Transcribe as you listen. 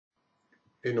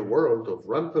In a world of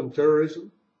rampant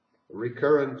terrorism,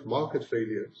 recurrent market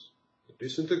failures, the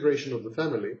disintegration of the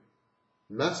family,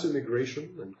 mass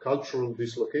immigration and cultural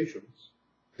dislocations,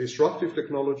 disruptive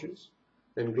technologies,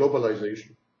 and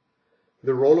globalization,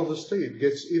 the role of the state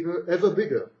gets ever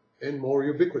bigger and more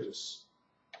ubiquitous.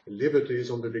 Liberty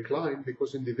is on the decline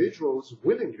because individuals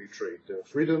willingly trade their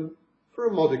freedom for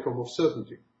a modicum of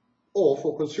certainty, or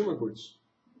for consumer goods.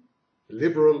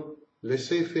 Liberal,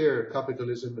 laissez-faire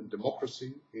capitalism and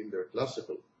democracy in their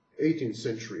classical 18th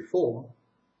century form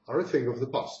are a thing of the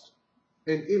past,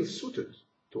 and ill-suited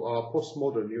to our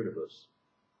postmodern universe.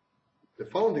 The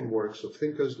founding works of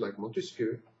thinkers like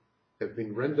Montesquieu have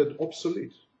been rendered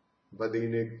obsolete by the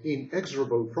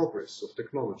inexorable progress of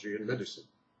technology and medicine.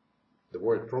 The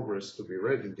word progress to be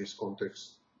read in this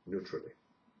context neutrally.